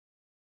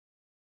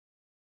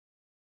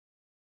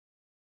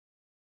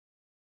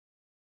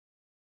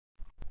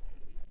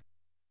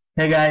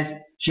Hey guys,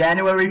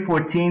 January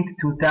 14th,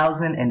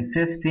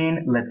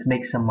 2015, let's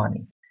make some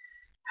money.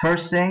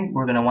 First thing,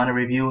 we're going to want to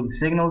review the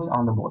signals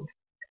on the board.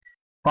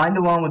 Find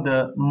the one with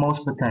the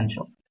most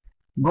potential.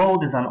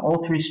 Gold is on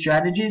all three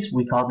strategies.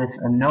 We call this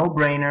a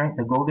no-brainer,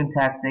 the golden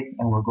tactic,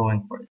 and we're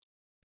going for it.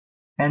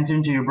 Enter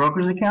into your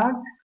broker's account,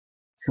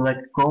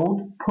 select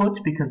gold,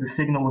 put because the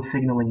signal was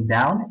signaling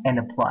down, and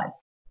apply.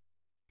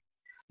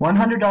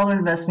 $100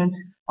 investment,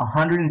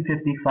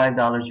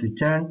 $155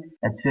 return,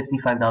 that's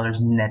 $55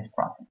 net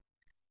profit.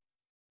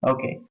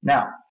 Okay,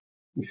 now,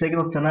 the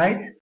signals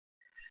tonight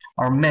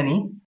are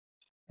many,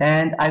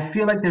 and I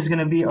feel like there's going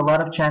to be a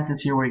lot of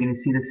chances here where you're going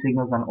to see the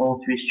signals on all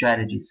three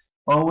strategies.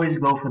 Always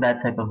go for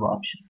that type of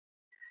option.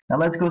 Now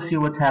let's go see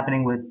what's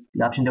happening with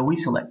the option that we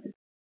selected.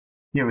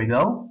 Here we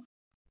go.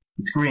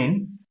 It's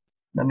green.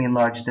 Let me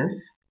enlarge this.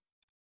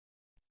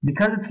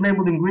 Because it's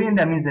labeled in green,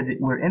 that means that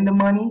we're in the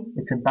money.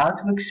 It's about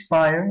to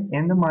expire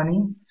in the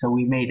money, so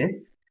we made it.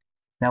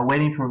 Now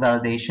waiting for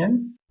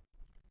validation.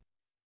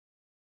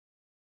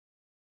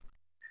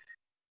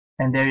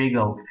 And there you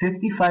go,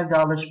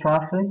 $55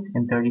 profit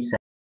in 30 seconds.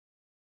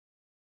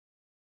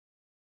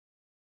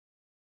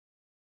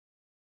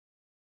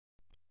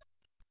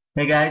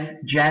 Hey guys,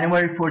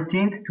 January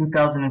 14th,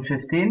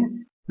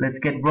 2015. Let's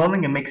get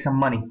rolling and make some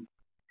money.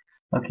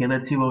 Okay,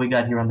 let's see what we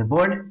got here on the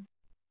board.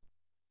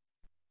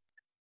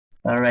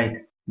 Alright,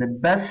 the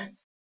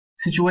best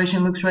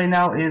situation looks right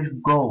now is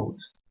gold.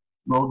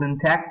 Golden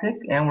tactic,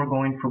 and we're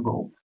going for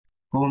gold.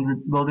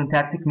 Golden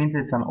tactic means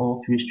it's on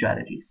all three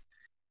strategies.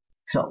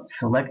 So,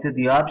 selected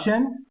the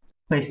option,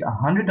 placed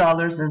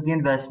 $100 as the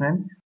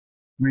investment,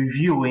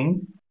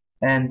 reviewing,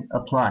 and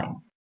applying.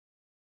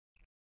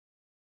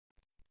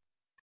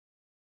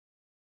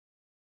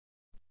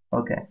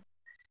 Okay.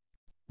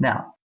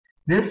 Now,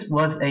 this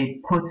was a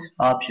put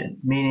option,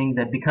 meaning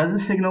that because the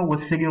signal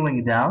was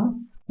signaling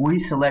down, we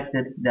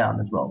selected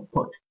down as well,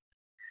 put.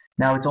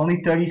 Now, it's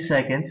only 30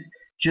 seconds,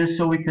 just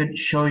so we could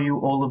show you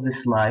all of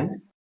this live.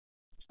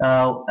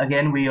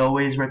 Again, we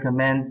always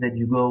recommend that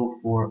you go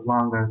for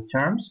longer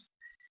terms.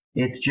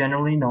 It's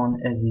generally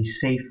known as a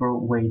safer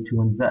way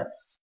to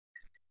invest.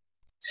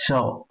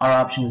 So our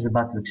option is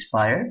about to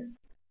expire.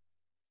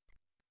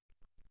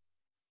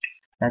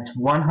 That's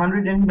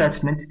 $100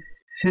 investment,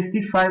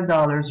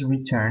 $55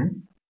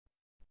 return.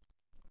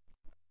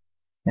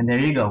 And there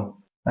you go,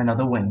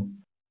 another win.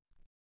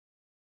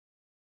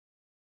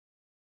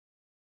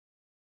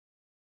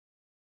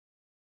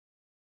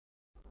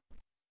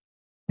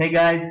 Hey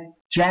guys,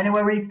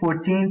 January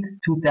 14th,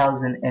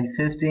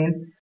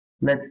 2015,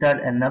 let's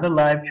start another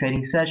live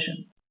trading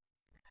session.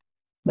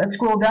 Let's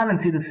scroll down and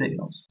see the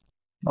signals.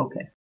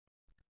 Okay.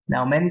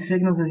 Now many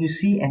signals as you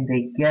see, and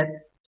they get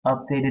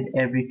updated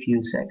every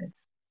few seconds.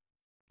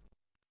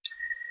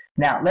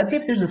 Now let's see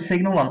if there's a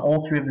signal on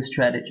all three of the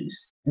strategies.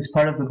 It's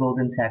part of the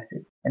golden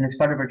tactic, and it's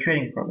part of our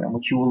trading program,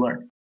 which you will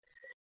learn.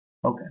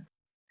 Okay.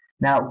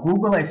 Now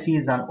Google I see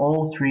is on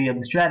all three of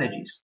the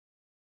strategies.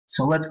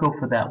 So let's go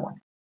for that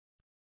one.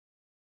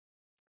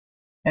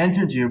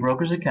 Enter into your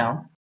broker's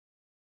account,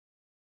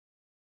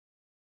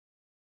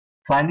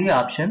 find the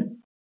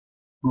option,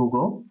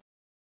 Google,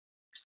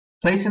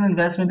 place an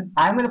investment.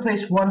 I'm going to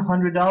place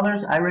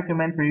 $100. I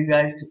recommend for you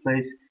guys to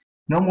place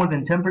no more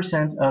than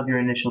 10% of your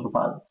initial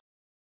deposit.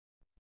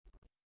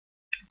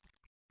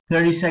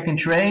 30-second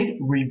trade,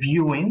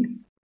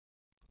 reviewing.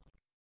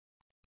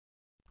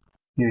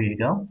 Here you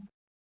go.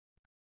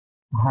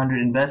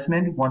 100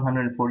 investment,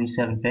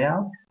 147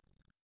 payout.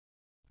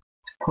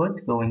 It's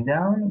put, going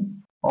down.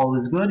 All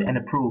is good and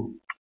approved.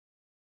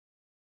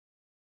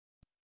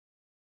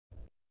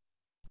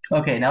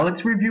 Okay, now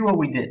let's review what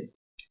we did.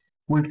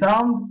 We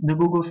found the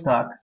Google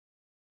stock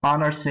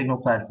on our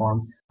signal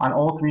platform on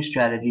all three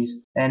strategies,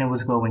 and it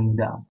was going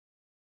down.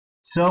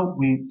 So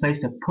we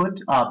placed a put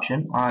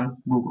option on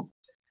Google.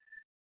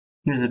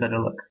 Here's a better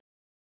look.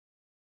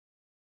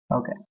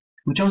 Okay,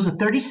 we chose a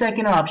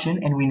 30-second option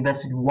and we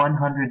invested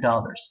 $100.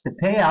 The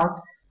payout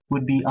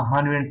would be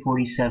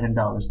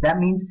 $147. That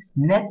means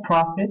net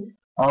profit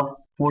of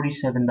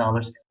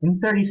 $47 in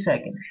 30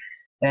 seconds.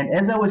 And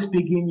as I was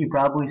speaking, you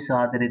probably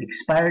saw that it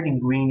expired in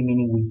green,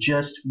 meaning we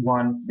just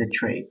won the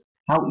trade.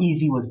 How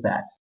easy was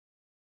that?